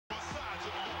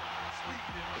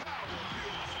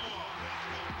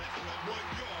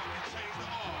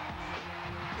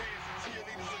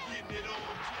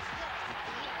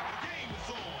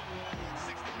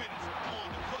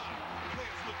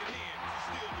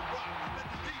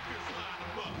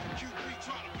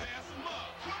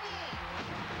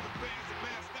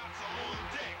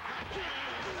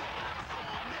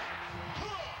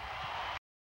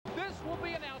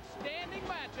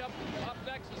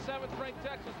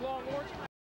Longhorns.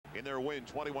 In their win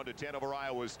 21-10 over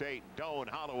Iowa State, Doan,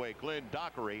 Holloway, Glenn,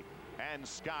 Dockery, and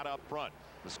Scott up front.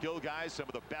 The skill guys, some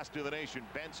of the best in the nation: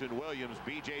 Benson, Williams,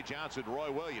 B.J. Johnson,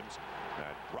 Roy Williams.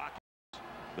 Rocky.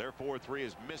 Their 4-3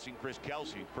 is missing Chris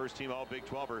Kelsey, first team all Big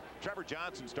 12er. Trevor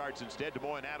Johnson starts instead. Des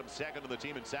Moines Adams second on the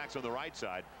team in sacks on the right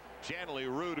side. Shanley,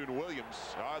 Rude, and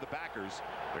Williams are the backers.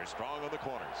 They're strong on the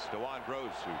corners. DeJuan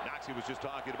Gross, who Noxie was just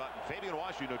talking about, and Fabian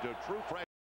Washington, a true freshman.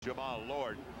 Jamal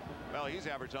Lord, well, he's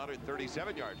averaged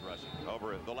 137 yards rushing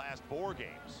over the last 4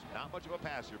 games. Not much of a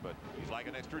passer, but he's like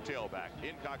an extra tailback.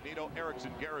 Incognito,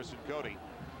 Erickson, Garrison, Cody,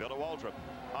 Bill Waldrop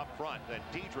up front. Then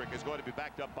Diedrich is going to be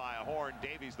backed up by a Horn.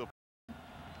 Davies the.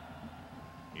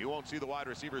 You won't see the wide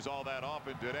receivers all that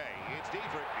often today. It's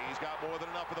Diedrich. He's got more than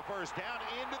enough for the first down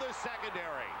into the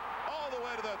secondary. All the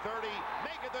way to the 30,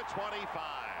 make it the 25.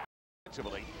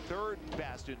 Defensively, third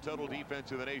best in total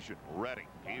defense in the nation. Redding,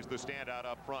 he's the standout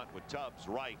up front with Tubbs,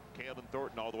 Wright, Kalen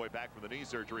Thornton all the way back from the knee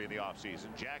surgery in the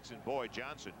offseason. Jackson, Boyd,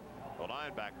 Johnson. The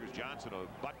linebackers, Johnson,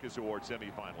 a Butkus Award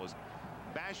semifinalist.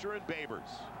 Basher and Babers.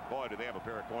 Boy, do they have a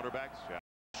pair of cornerbacks.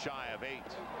 Shy of 8.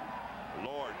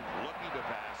 Lord looking to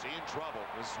pass, in trouble.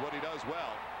 This is what he does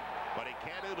well, but he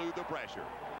can't elude the pressure.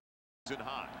 He's in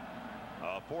hot.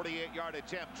 A 48-yard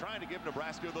attempt trying to give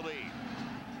Nebraska the lead.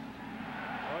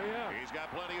 Oh, yeah. He's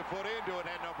got plenty of foot into it,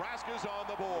 and Nebraska's on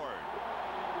the board.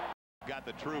 Got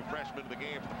the true freshman of the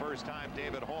game for the first time,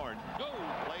 David Horn. Go.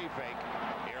 Play fake.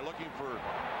 Here looking for,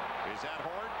 is that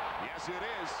Horn? Yes, it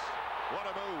is. What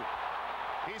a move.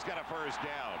 He's got a first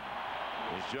down.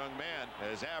 This young man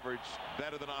has averaged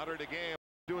better than 100 a game,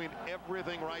 doing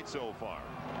everything right so far.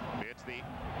 It's the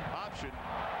option.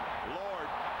 Lord,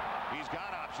 he's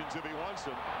got options if he wants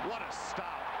them. What a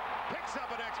stop. Picks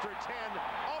up an extra 10,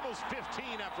 almost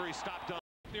 15 after he stopped on.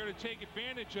 There to take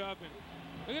advantage of, and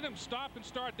look at him stop and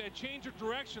start. That change of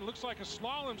direction looks like a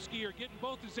slalom skier getting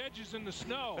both his edges in the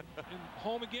snow. And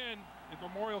home again at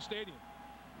Memorial Stadium.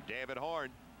 David Horn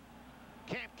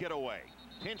can't get away.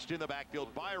 Pinched in the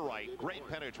backfield by Wright. Great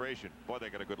penetration. Boy, they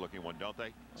got a good-looking one, don't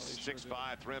they? 6'5",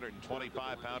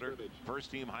 325-pounder.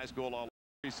 First-team high school all.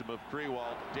 Some of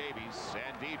Krewald, Davies,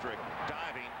 and Diedrich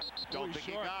diving. Don't think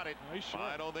he got it.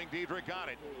 I don't think Diedrich got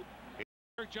it.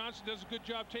 Eric Johnson does a good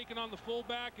job taking on the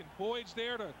fullback, and Boyd's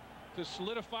there to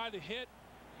solidify the hit.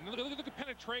 And look at the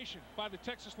penetration by the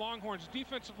Texas Longhorns.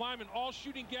 Defensive linemen all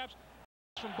shooting gaps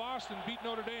from Boston beat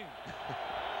Notre Dame.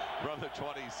 From the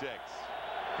 26.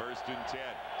 First and 10.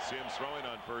 Sims throwing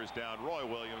on first down. Roy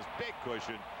Williams, big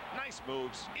cushion. Nice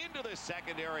moves into the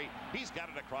secondary. He's got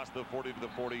it across the 40 to the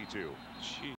 42.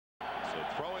 Jeez. So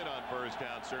throwing on first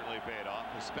down certainly paid off,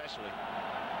 especially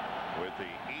with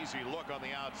the easy look on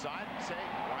the outside. Say,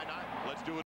 why not? Let's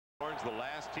do it. Horns, the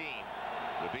last team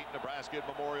to beat Nebraska at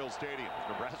Memorial Stadium.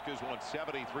 Nebraska's won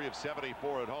 73 of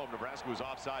 74 at home. Nebraska was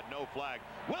offside, no flag.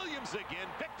 Williams again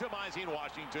victimizing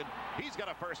Washington. He's got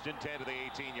a first and 10 to the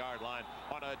 18-yard line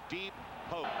on a deep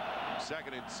poke.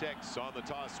 Second and 6 on the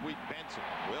toss sweep. Benson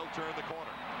will turn the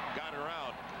corner. Got it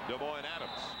around Des Moines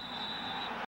Adams.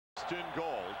 First and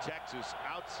goal. Texas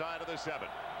outside of the 7.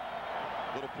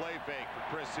 Little play fake for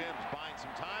Chris Sims, buying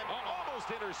some time.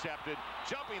 Almost intercepted.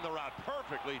 Jumping the route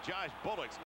perfectly. Josh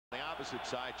Bullock's on the opposite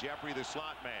side. Jeffrey the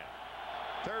slot man.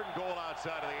 Third and goal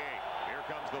outside of the 8. Here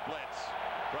comes the blitz.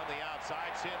 From the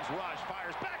outside, Sims rush,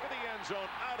 fires back of the end zone,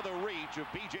 out of the reach of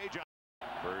B.J. Johnson.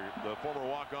 For the former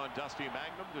walk-on Dusty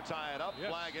Magnum to tie it up.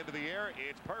 Yes. Flag into the air.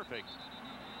 It's perfect.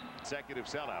 Consecutive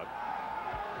sellout.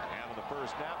 And on the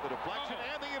first snap, the deflection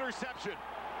and the interception.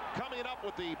 Coming up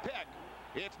with the pick,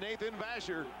 it's Nathan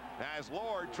Vasher as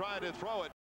Lord trying to throw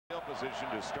it. Position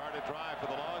to start a drive for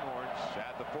the Longhorns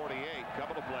at the 48.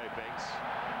 Couple of play fakes.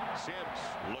 Sims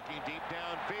looking deep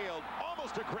downfield.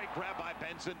 Almost a great grab by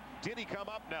Benson. Did he come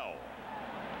up? No.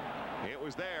 It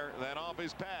was there, then off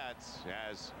his pads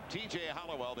as T.J.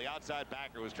 Hollowell, the outside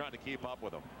backer, was trying to keep up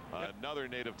with him. Yep. Another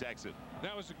native Texan.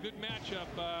 That was a good matchup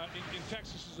in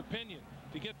Texas's opinion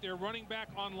to get their running back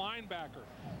on linebacker.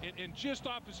 And just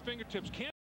off his fingertips.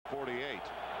 48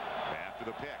 after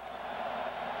the pick.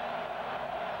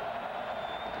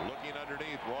 Looking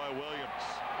underneath, Roy Williams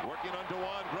working on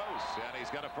DeJuan Gross, and he's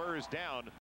got a first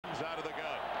down. Comes out of the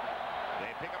gun.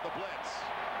 They pick up the blitz.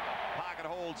 Pocket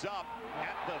holds up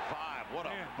at the 5. What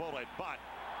a bullet, but.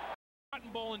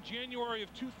 Cotton Bowl in January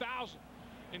of 2000,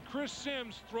 and Chris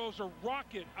Sims throws a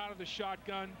rocket out of the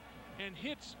shotgun and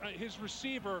hits his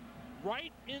receiver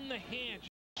right in the hand.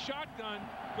 Shotgun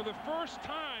for the first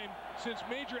time since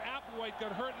Major Applewhite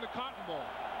got hurt in the Cotton Bowl.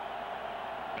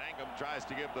 Mangum tries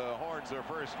to give the Horns their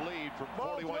first lead from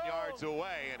 41 yards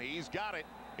away, and he's got it.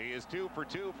 He is 2 for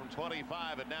 2 from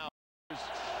 25, and now he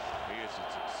is This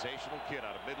is a sensational kid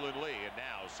out of Midland Lee, and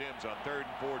now Sims on 3rd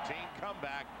and 14,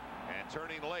 comeback and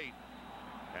turning late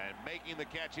and making the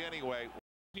catch anyway.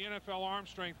 The NFL arm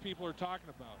strength people are talking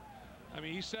about. I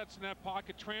mean, he sets in that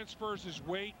pocket, transfers his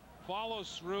weight,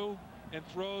 follows through, and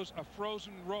throws a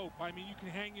frozen rope. I mean, you can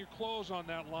hang your clothes on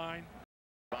that line.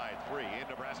 By 3 in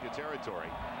Nebraska territory.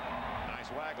 Nice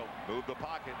waggle, move the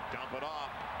pocket, dump it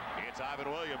off. It's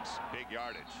Ivan Williams, big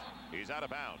yardage. He's out of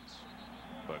bounds.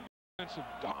 But defensive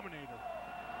dominator.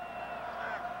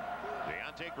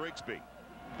 Deontay Grigsby,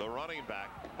 the running back,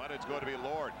 but it's going to be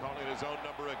Lord calling his own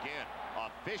number again,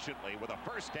 efficiently with a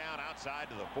first down outside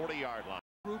to the 40-yard line.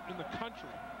 Group in the country.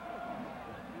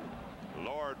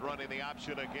 Lord running the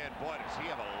option again. Boy, does he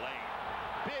have a lane.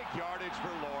 Big yardage for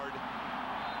Lord.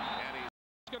 And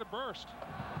he's got a burst.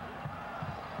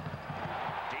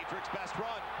 Dietrich's best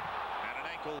run. And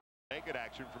an ankle naked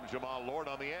action from Jamal Lord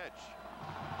on the edge.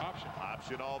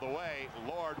 Option all the way.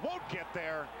 Lord won't get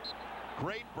there.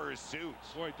 Great pursuit.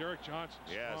 Boy, Derek Johnson.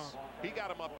 Yes, strong. he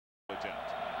got him up attempt.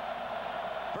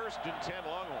 1st and 10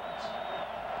 Longhorns.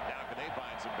 Now can they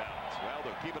find some balance? Well,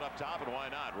 they'll keep it up top, and why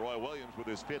not? Roy Williams with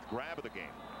his 5th grab of the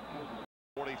game.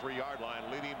 43-yard line,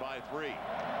 leading by 3.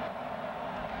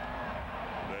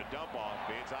 The dump off.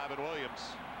 It's Ivan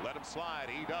Williams. Let him slide.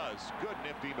 He does. Good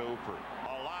nifty move for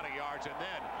a lot of yards, and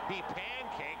then he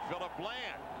pancaked Philip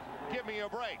Bland. Give me a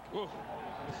break.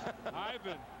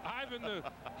 Ivan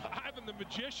the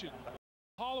magician.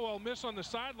 Hollowell miss on the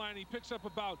sideline. He picks up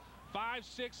about 5,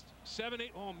 6, 7,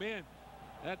 8. Oh man,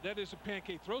 that is a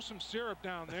pancake. Throw some syrup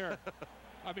down there.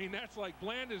 I mean, that's like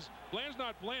Bland's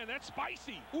not bland. That's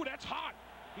spicy. Ooh, that's hot.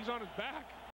 He's on his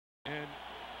back. And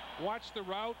watch the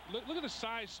route. Look at the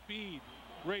size speed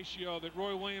ratio that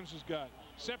Roy Williams has got.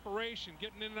 Separation,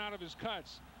 getting in and out of his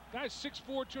cuts. Guy's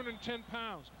 6'4", 210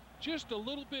 pounds. Just a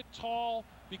little bit tall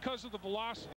because of the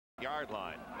velocity. Yard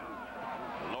line.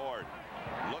 Lord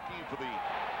looking for the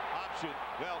option.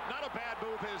 Well, not a bad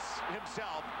move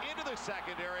himself into the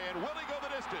secondary, and will he go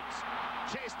the distance?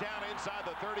 Chased down inside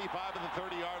the 35 of the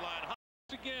 30-yard line.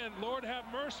 Again, Lord have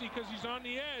mercy, because he's on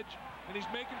the edge and he's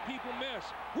making people miss.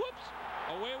 Whoops!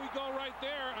 Away we go right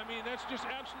there. I mean, that's just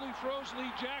absolutely froze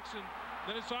Lee Jackson.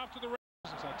 Then it's off to the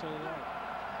races, I'll tell you that.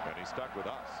 And he stuck with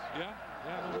us. Yeah,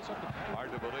 no, what's up with that?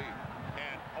 Hard to believe.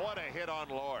 And what a hit on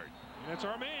Lord. And that's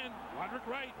our man, Roderick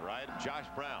Wright. Right, Josh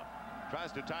Brown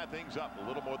tries to tie things up. A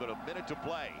little more than a minute to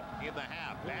play in the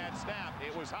half. Bad snap.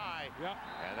 It was high. Yeah.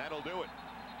 And that'll do it.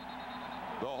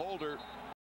 The holder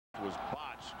was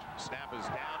botched. Snap is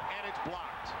down, and it's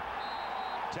blocked.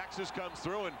 Texas comes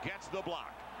through and gets the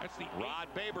block. That's the Rod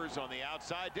Babers on the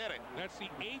outside did it. That's the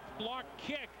 8th block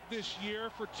kick this year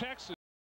for Texas.